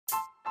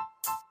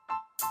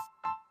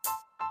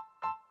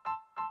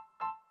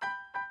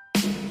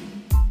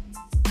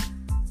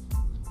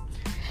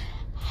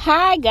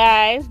Hi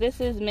guys,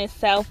 this is Miss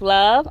Self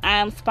Love. I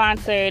am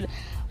sponsored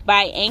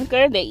by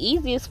Anchor, the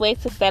easiest way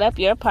to set up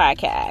your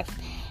podcast.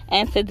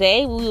 And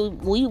today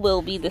we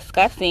will be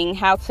discussing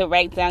how to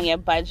write down your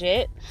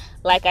budget.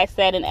 Like I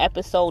said in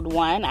episode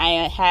 1,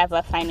 I have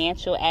a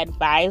financial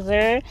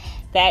advisor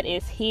that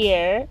is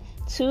here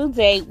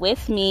today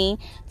with me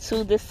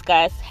to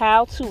discuss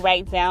how to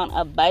write down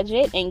a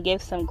budget and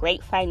give some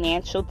great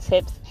financial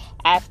tips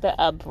after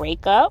a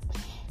breakup.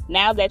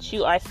 Now that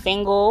you are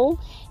single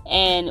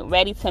and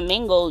ready to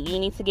mingle, you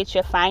need to get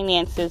your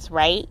finances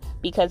right,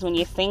 because when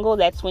you're single,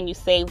 that's when you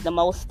save the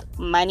most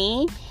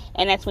money,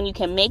 and that's when you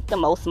can make the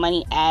most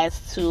money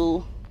as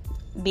to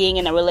being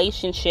in a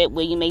relationship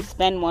where you may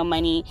spend more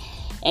money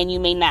and you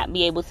may not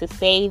be able to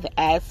save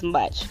as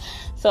much.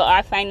 So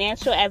our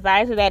financial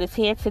advisor that is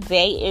here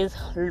today is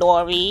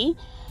Lori.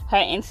 Her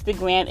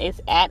Instagram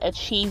is at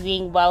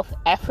Achieving Wealth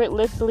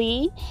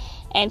Effortlessly,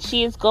 and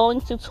she is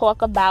going to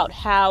talk about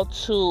how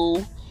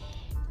to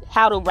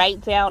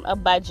write down a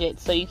budget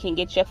so you can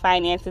get your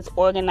finances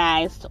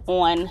organized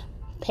on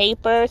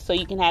paper so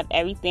you can have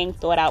everything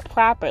thought out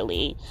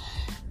properly.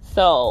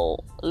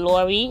 So,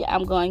 Lori,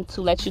 I'm going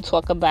to let you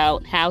talk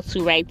about how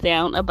to write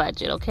down a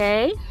budget,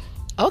 okay?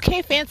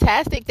 Okay,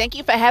 fantastic. Thank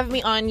you for having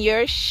me on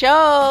your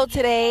show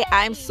today.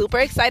 I'm super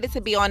excited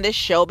to be on this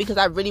show because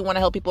I really want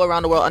to help people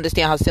around the world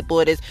understand how simple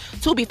it is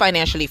to be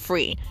financially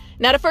free.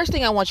 Now, the first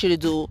thing I want you to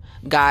do,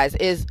 guys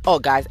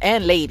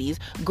and ladies,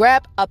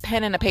 grab a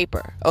pen and a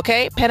paper,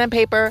 okay? Pen and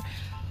paper,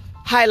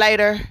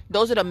 highlighter.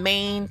 Those are the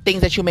main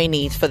things that you may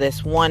need for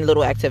this one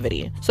little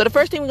activity. So the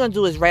first thing we're going to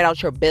do is write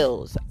out your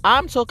bills.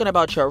 I'm talking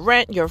about your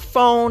rent, your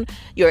phone,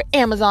 your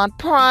Amazon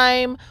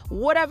Prime,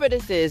 whatever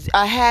this is,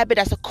 a habit,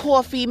 that's a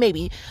coffee,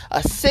 maybe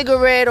a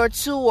cigarette or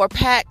two or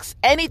packs,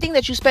 anything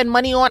that you spend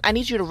money on, I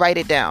need you to write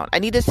it down. I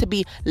need this to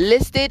be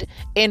listed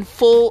in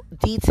full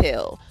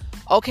detail.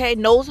 Okay,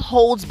 no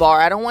holds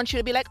bar. I don't want you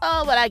to be like,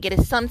 oh, well, I get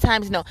it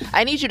sometimes. No,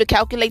 I need you to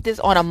calculate this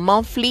on a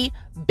monthly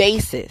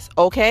basis,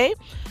 okay?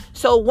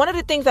 So one of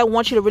the things I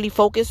want you to really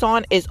focus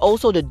on is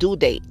also the due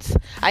dates.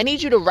 I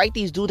need you to write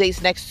these due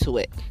dates next to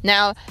it.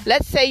 Now,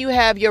 let's say you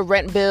have your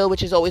rent bill,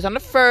 which is always on the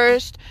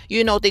 1st,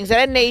 things of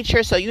that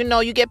nature. So,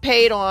 you get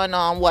paid on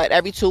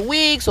every 2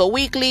 weeks or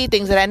weekly,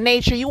 things of that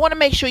nature. You want to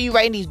make sure you're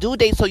writing these due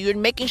dates so you're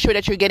making sure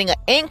that you're getting an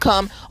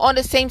income on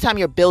the same time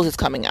your bills is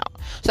coming out.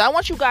 So I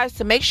want you guys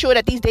to make sure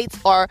that these dates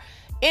are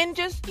in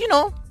just,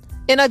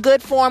 in a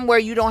good form where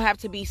you don't have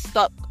to be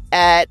stuck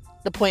at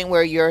the point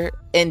where you're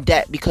in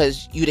debt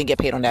because you didn't get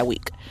paid on that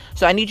week.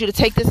 So I need you to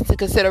take this into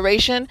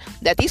consideration,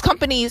 that these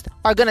companies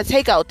are going to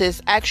take out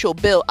this actual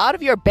bill out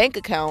of your bank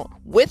account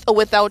with or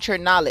without your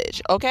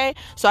knowledge. Okay.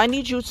 So I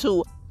need you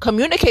to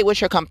communicate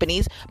with your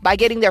companies by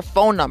getting their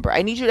phone number.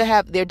 I need you to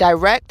have their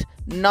direct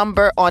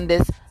number on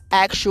this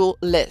actual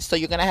list. So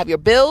you're going to have your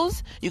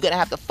bills, you're going to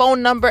have the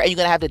phone number, and you're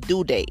going to have the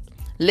due date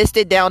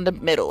listed down the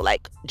middle,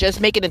 like just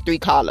make it in 3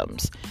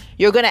 columns.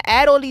 You're going to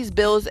add all these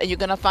bills and you're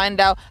going to find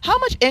out how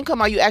much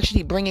income are you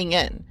actually bringing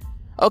in.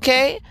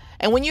 Okay.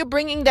 And when you're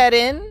bringing that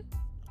in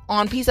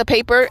on piece of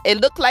paper, it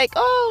looked like,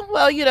 oh,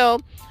 well,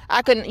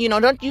 I can, you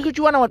want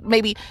to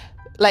maybe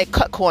like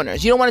cut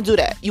corners. You don't want to do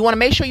that. You want to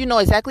make sure you know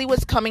exactly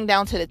what's coming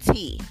down to the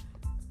T.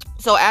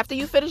 So after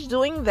you finish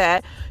doing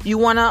that, you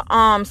want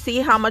to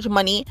see how much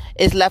money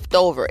is left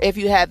over, if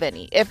you have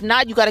any. If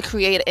not, you got to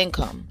create an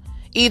income.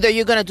 Either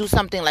you're going to do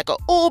something like an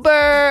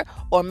Uber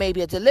or maybe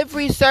a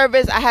delivery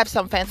service. I have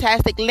some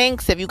fantastic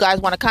links if you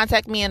guys want to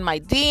contact me in my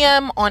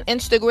DM on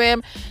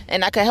Instagram,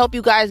 and I can help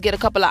you guys get a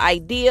couple of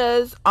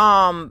ideas.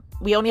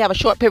 We only have a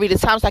short period of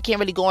time, so I can't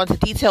really go into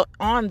detail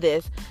on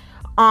this.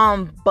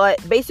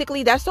 But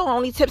basically, that's the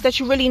only tips that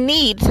you really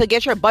need to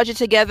get your budget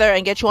together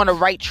and get you on the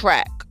right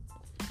track.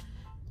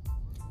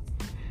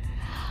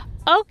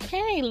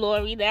 Okay,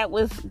 Lori, that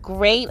was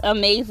great,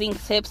 amazing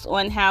tips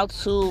on how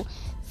to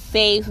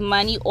save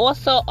money.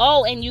 Also,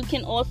 and you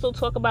can also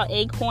talk about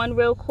Acorn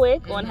real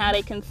quick on how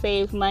they can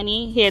save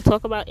money. Here,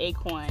 talk about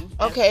Acorn.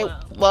 Okay,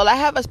 well, I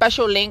have a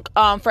special link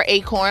for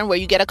Acorn where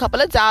you get a couple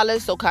of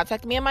dollars, so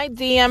contact me in my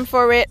DM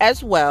for it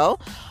as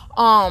well.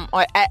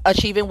 Or at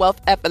Achieving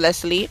Wealth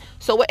Effortlessly.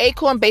 So with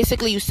Acorn,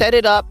 basically you set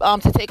it up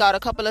to take out a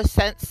couple of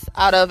cents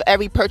out of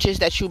every purchase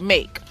that you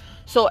make.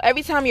 So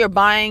every time you're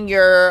buying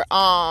your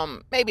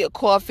maybe a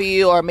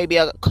coffee or maybe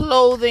a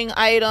clothing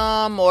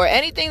item or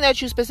anything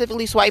that you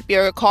specifically swipe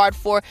your card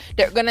for,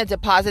 they're going to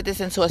deposit this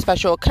into a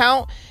special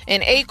account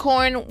in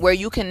Acorn where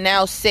you can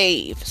now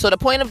save. So the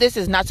point of this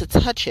is not to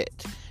touch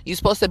it. You're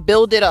supposed to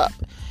build it up.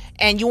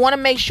 And you want to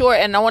make sure,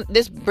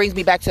 this brings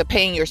me back to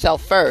paying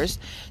yourself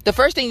first. The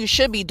first thing you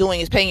should be doing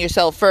is paying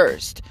yourself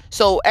first.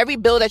 So every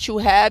bill that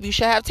you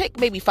should have, take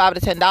maybe $5 to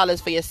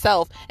 $10 for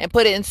yourself and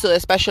put it into a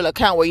special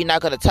account where you're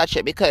not going to touch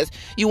it, because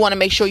you want to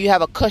make sure you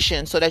have a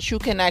cushion so that you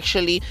can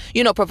actually,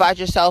 provide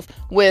yourself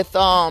with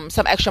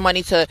some extra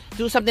money to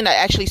do something that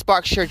actually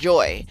sparks your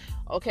joy.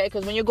 Okay,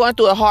 because when you're going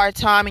through a hard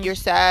time and you're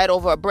sad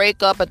over a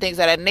breakup and things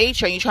of that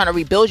nature, and you're trying to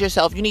rebuild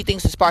yourself, you need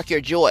things to spark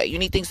your joy. You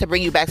need things to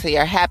bring you back to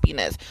your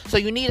happiness. So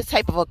you need a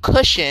type of a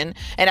cushion,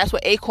 and that's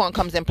where Acorn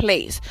comes in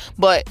place.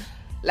 But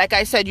Like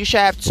I said, you should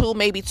have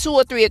maybe two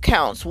or three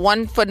accounts.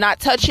 One for not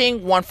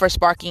touching, one for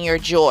sparking your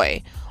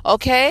joy.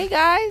 Okay,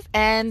 guys?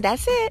 And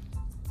that's it.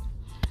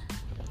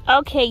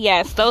 Okay,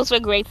 yes, those were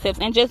great tips.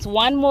 And just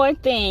one more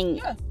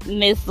thing,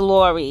 Miss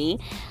Lori.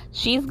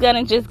 She's going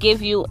to just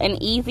give you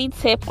an easy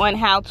tip on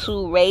how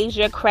to raise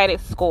your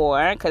credit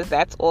score, because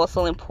that's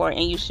also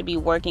important. You should be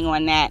working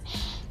on that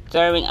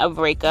during a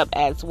breakup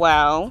as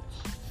well.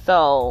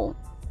 So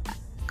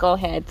go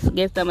ahead,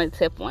 give them a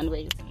tip on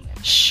raising.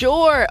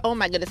 Sure. Oh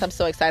my goodness, I'm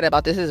so excited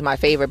about this. This is my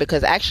favorite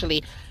because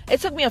actually it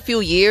took me a few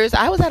years.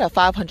 I was at a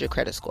 500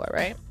 credit score,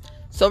 right?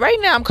 So right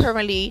now I'm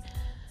currently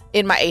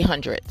in my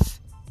 800s.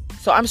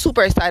 So I'm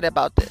super excited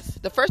about this.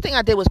 The first thing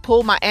I did was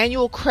pull my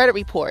annual credit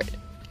report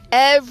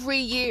every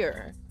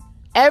year.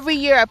 Every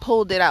year I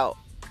pulled it out.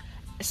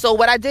 So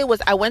what I did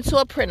was I went to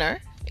a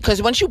printer,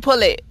 because once you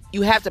pull it,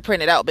 you have to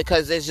print it out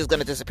because it's just going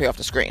to disappear off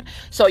the screen.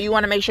 So you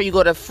want to make sure you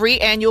go to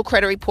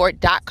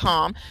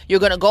freeannualcreditreport.com. You're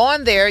going to go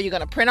on there. You're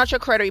going to print out your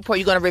credit report.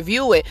 You're going to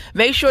review it.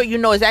 Make sure you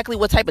know exactly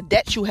what type of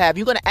debt you have.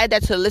 You're going to add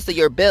that to the list of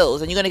your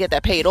bills, and you're going to get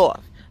that paid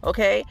off.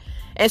 Okay?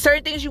 And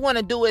certain things you want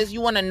to do is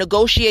you want to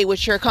negotiate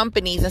with your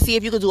companies and see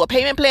if you can do a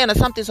payment plan or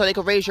something so they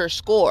can raise your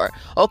score.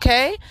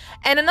 Okay?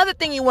 And another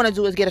thing you want to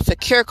do is get a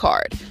secure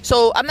card.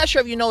 So I'm not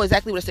sure if you know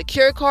exactly what a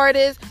secure card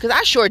is, because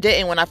I sure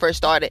didn't when I first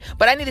started.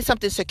 But I needed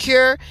something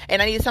secure,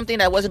 and I needed something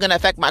that wasn't going to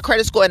affect my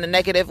credit score in a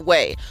negative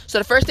way. So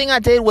the first thing I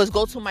did was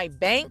go to my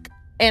bank,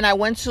 and I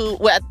went to,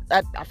 well,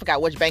 I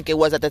forgot which bank it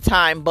was at the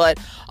time, but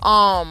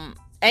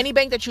any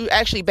bank that you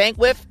actually bank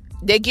with,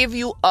 they give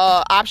you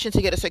an option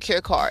to get a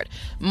secure card.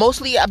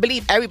 Mostly, I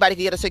believe everybody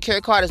can get a secure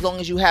card as long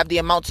as you have the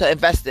amount to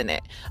invest in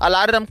it. A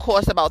lot of them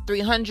cost about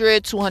 $300,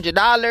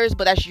 $200,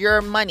 but that's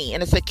your money,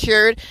 and it's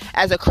secured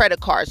as a credit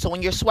card. So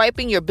when you're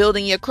swiping, you're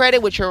building your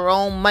credit with your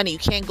own money. You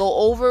can't go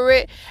over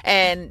it,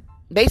 and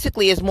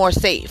basically it's more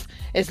safe.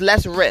 It's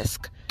less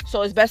risk.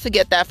 So it's best to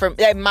get that, from,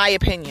 in my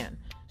opinion.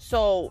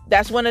 So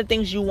that's one of the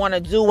things you want to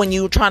do when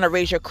you're trying to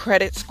raise your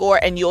credit score.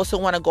 And you also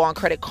want to go on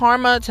Credit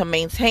Karma to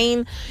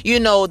maintain,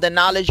 the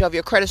knowledge of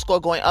your credit score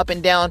going up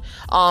and down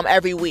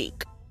every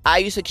week. I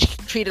used to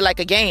treat it like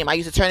a game. I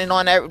used to turn it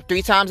on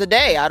 3 times a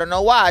day. I don't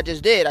know why. I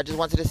just did. I just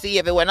wanted to see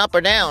if it went up or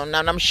down.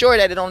 And I'm sure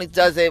that it only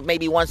does it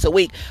maybe once a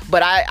week.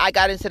 But I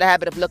got into the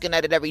habit of looking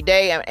at it every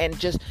day and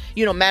just,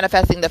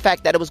 manifesting the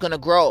fact that it was going to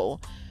grow.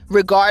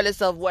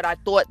 Regardless of what I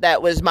thought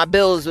that was my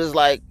bills was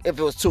like, if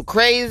it was too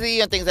crazy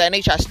and things of that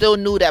nature, I still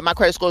knew that my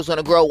credit score was going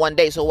to grow one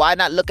day. So why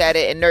not look at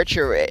it and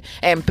nurture it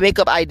and make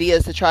up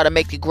ideas to try to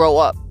make it grow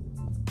up?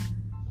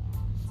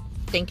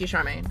 Thank you,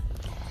 Charmaine.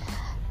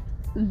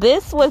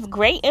 This was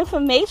great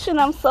information.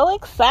 I'm so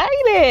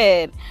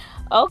excited.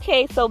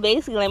 Okay, so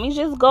basically, let me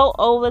just go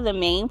over the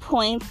main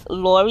points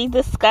Lori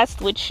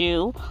discussed with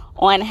you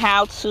on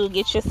how to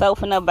get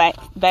yourself in a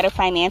better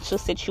financial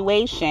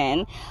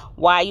situation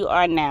while you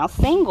are now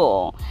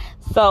single.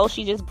 So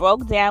she just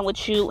broke down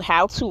with you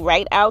how to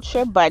write out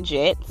your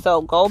budget.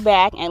 So go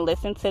back and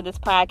listen to this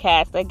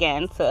podcast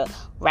again to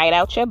write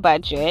out your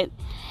budget.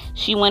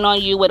 She went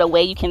on you with a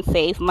way you can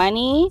save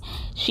money.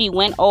 She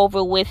went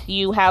over with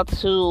you how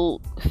to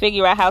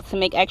figure out how to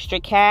make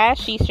extra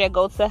cash. She should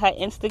go to her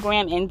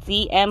Instagram and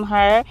DM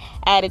her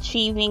at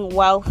Achieving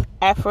Wealth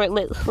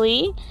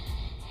Effortlessly.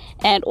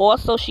 And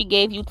also she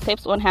gave you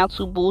tips on how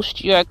to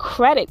boost your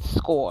credit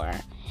score.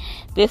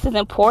 This is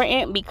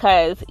important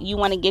because you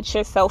want to get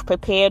yourself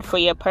prepared for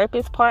your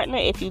purpose partner.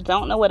 If you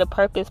don't know what a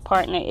purpose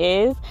partner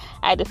is,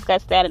 I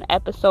discussed that in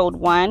episode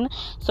 1.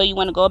 So you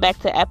want to go back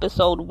to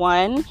episode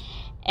 1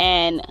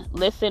 and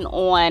listen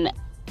on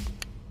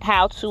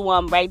how to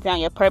write down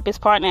your purpose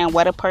partner and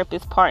what a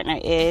purpose partner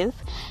is,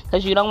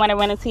 because you don't want to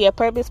run into your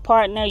purpose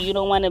partner. You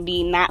don't want to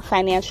be not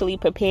financially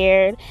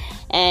prepared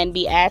and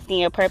be asking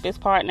your purpose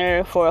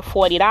partner for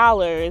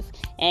 $40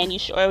 and you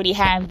should already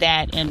have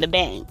that in the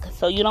bank.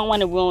 So you don't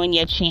want to ruin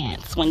your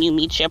chance when you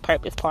meet your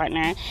purpose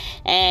partner.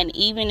 And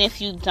even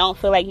if you don't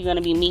feel like you're going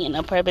to be meeting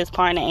a purpose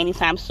partner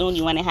anytime soon,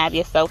 you want to have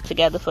yourself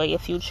together for your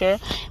future,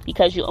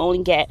 because you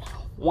only get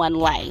one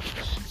life.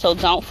 So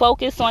don't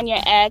focus on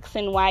your ex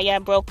and why y'all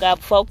broke up.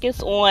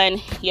 Focus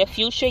on your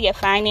future, your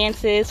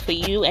finances for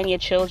you and your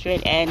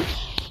children and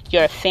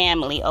your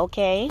family,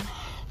 okay?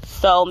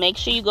 So make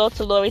sure you go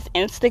to Lori's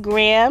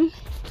Instagram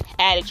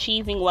at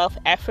Achieving Wealth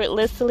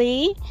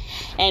Effortlessly,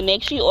 and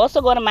make sure you also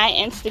go to my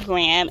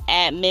Instagram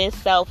at Ms.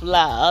 Self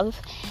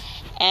Love,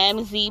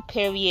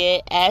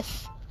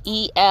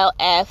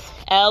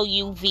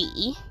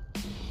 MZ.SELFLUV,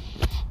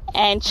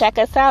 and check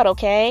us out,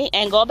 okay?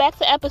 And go back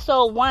to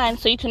episode 1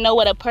 so you can know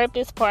what a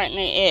purpose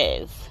partner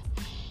is.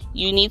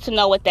 You need to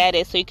know what that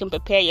is so you can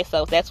prepare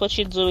yourself. That's what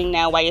you're doing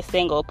now while you're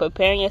single.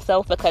 Preparing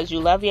yourself because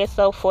you love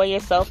yourself, for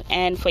yourself,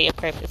 and for your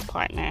purpose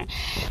partner.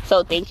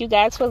 So thank you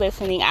guys for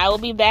listening. I will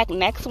be back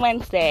next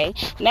Wednesday.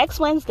 Next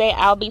Wednesday,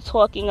 I'll be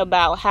talking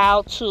about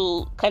how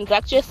to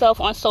conduct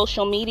yourself on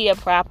social media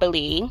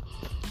properly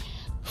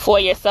for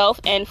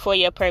yourself and for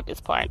your purpose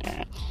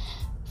partner.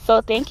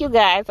 So thank you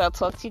guys. I'll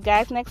talk to you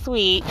guys next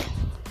week.